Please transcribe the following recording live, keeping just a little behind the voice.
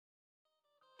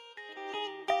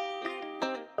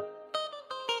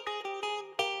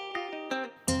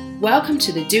Welcome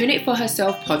to the Doing It For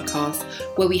Herself podcast,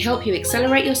 where we help you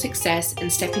accelerate your success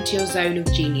and step into your zone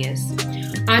of genius.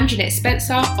 I'm Jeanette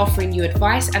Spencer, offering you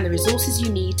advice and the resources you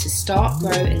need to start,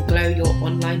 grow and glow your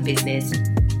online business.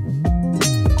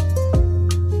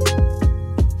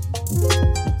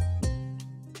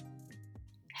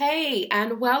 Hey,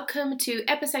 and welcome to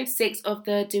episode 6 of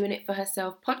the Doing It For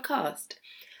Herself podcast.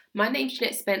 My name's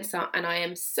Jeanette Spencer and I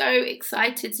am so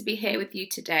excited to be here with you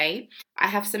today. I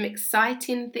have some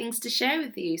exciting things to share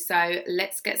with you, so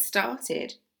let's get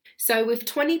started. So with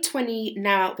 2020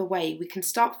 now out the way, we can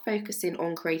start focusing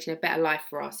on creating a better life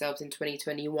for ourselves in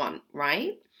 2021,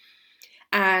 right?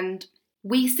 And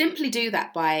we simply do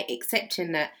that by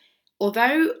accepting that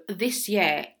although this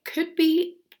year could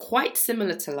be quite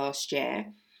similar to last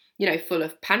year, full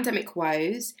of pandemic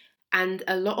woes and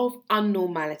a lot of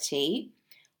unnormality,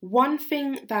 one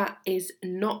thing that is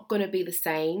not going to be the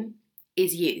same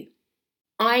is you.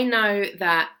 I know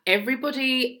that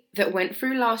everybody that went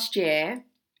through last year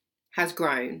has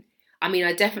grown.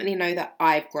 I definitely know that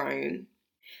I've grown.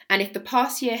 And if the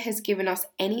past year has given us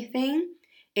anything,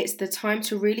 it's the time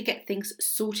to really get things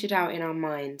sorted out in our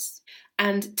minds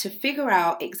and to figure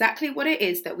out exactly what it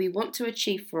is that we want to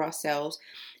achieve for ourselves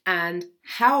and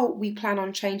how we plan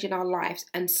on changing our lives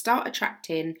and start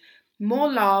attracting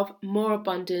more love, more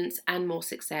abundance, and more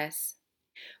success.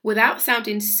 Without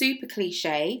sounding super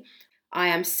cliche, I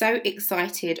am so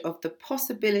excited of the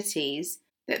possibilities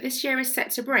that this year is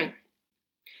set to bring.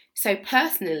 So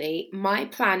personally, my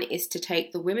plan is to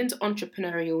take the Women's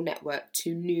Entrepreneurial Network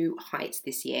to new heights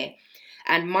this year.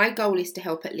 And my goal is to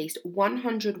help at least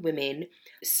 100 women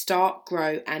start,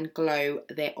 grow, and glow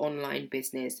their online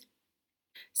business.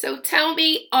 So tell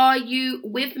me, are you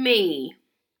with me?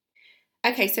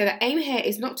 Okay, so the aim here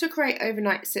is not to create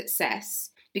overnight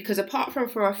success, because apart from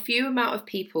for a few amount of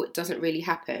people, it doesn't really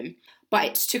happen. But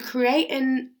it's to create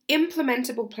an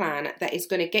implementable plan that is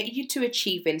going to get you to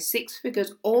achieving 6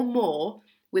 figures or more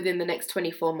within the next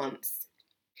 24 months.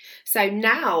 So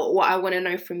now what I want to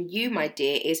know from you, my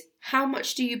dear, is how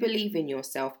much do you believe in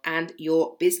yourself and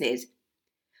your business?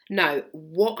 No,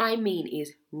 what I mean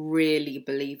is really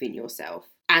believe in yourself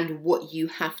and what you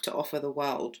have to offer the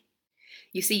world.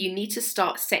 You see, you need to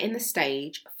start setting the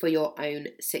stage for your own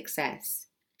success.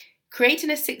 Creating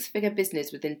a 6-figure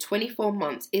business within 24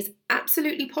 months is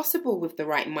absolutely possible with the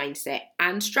right mindset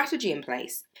and strategy in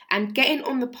place. And getting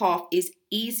on the path is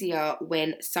easier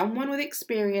when someone with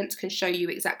experience can show you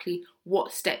exactly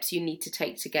what steps you need to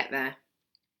take to get there.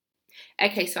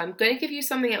 Okay, so I'm going to give you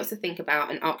something else to think about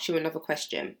and ask you another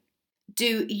question.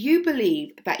 Do you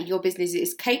believe that your business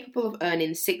is capable of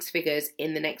earning 6 figures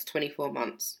in the next 24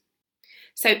 months?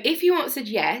 So if you answered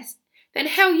yes, then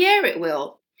hell yeah it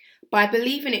will. By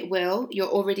believing it will, you're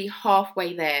already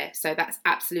halfway there, so that's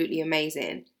absolutely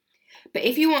amazing. But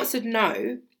if you answered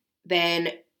no,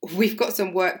 then we've got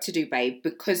some work to do, babe,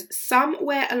 because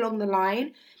somewhere along the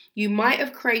line, you might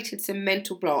have created some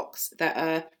mental blocks that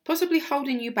are possibly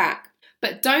holding you back.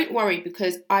 But don't worry,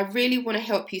 because I really want to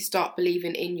help you start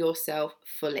believing in yourself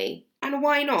fully. And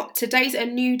why not? Today's a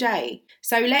new day.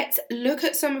 So let's look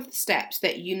at some of the steps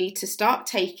that you need to start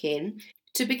taking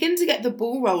to begin to get the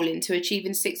ball rolling to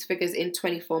achieving 6 figures in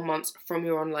 24 months from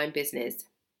your online business.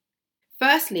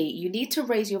 Firstly, you need to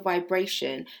raise your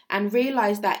vibration and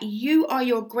realize that you are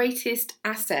your greatest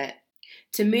asset.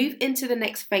 To move into the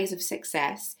next phase of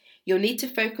success, you'll need to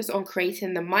focus on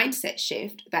creating the mindset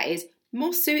shift that is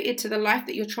more suited to the life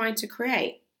that you're trying to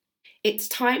create. It's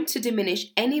time to diminish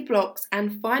any blocks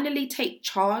and finally take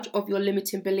charge of your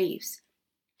limiting beliefs.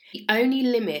 The only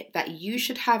limit that you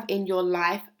should have in your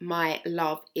life, my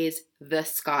love, is the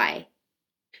sky.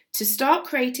 To start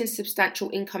creating substantial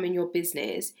income in your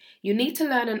business, you need to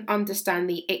learn and understand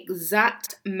the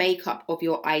exact makeup of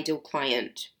your ideal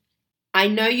client. I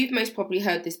know you've most probably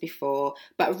heard this before,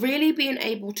 but really being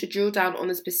able to drill down on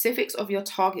the specifics of your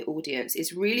target audience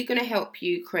is really going to help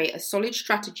you create a solid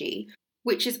strategy,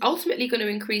 which is ultimately going to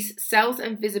increase sales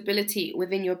and visibility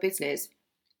within your business.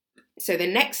 So the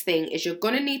next thing is you're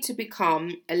going to need to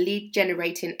become a lead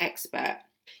generating expert.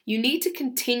 You need to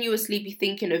continuously be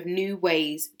thinking of new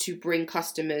ways to bring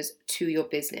customers to your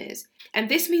business. And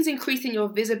this means increasing your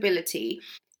visibility,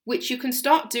 which you can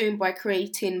start doing by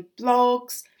creating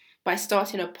blogs, by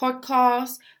starting a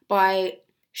podcast, by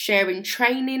sharing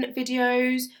training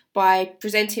videos, by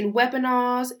presenting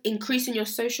webinars, increasing your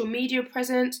social media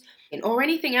presence, or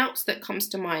anything else that comes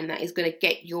to mind that is going to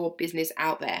get your business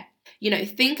out there.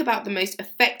 Think about the most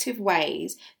effective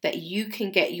ways that you can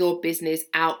get your business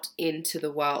out into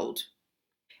the world.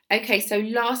 Okay, so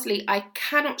lastly, I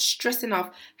cannot stress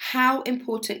enough how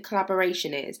important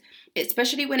collaboration is,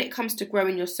 especially when it comes to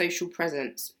growing your social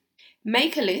presence.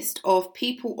 Make a list of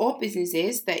people or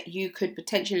businesses that you could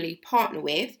potentially partner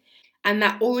with and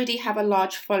that already have a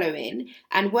large following,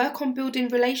 and work on building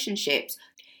relationships.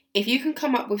 If you can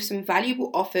come up with some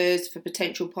valuable offers for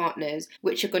potential partners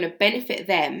which are going to benefit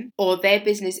them or their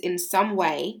business in some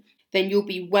way, then you'll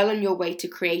be well on your way to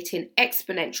creating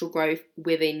exponential growth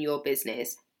within your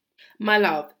business. My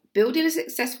love, building a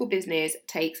successful business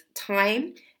takes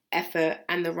time, effort,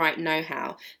 and the right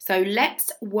know-how. So let's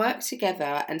work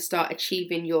together and start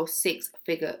achieving your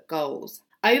 6-figure goals.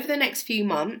 Over the next few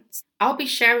months, I'll be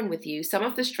sharing with you some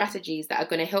of the strategies that are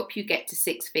going to help you get to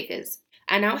 6 figures.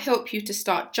 And I'll help you to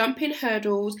start jumping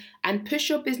hurdles and push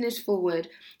your business forward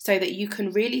so that you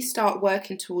can really start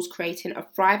working towards creating a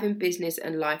thriving business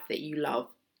and life that you love.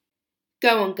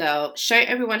 Go on, girl, show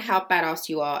everyone how badass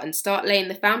you are and start laying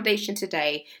the foundation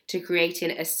today to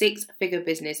creating a 6-figure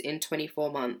business in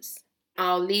 24 months.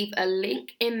 I'll leave a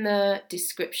link in the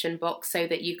description box so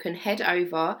that you can head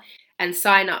over and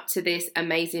sign up to this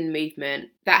amazing movement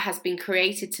that has been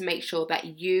created to make sure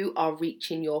that you are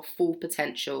reaching your full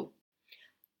potential.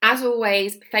 As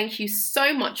always, thank you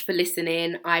so much for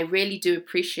listening. I really do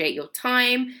appreciate your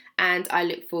time, and I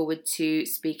look forward to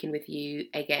speaking with you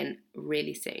again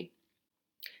really soon.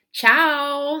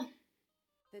 Ciao!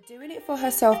 The Doing It For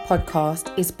Herself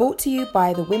podcast is brought to you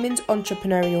by the Women's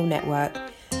Entrepreneurial Network.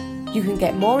 You can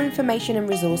get more information and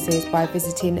resources by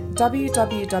visiting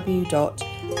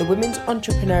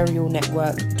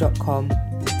www.thewomensentrepreneurialnetwork.com.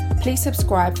 Please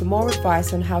subscribe for more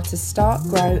advice on how to start,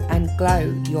 grow, and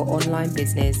glow your online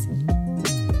business.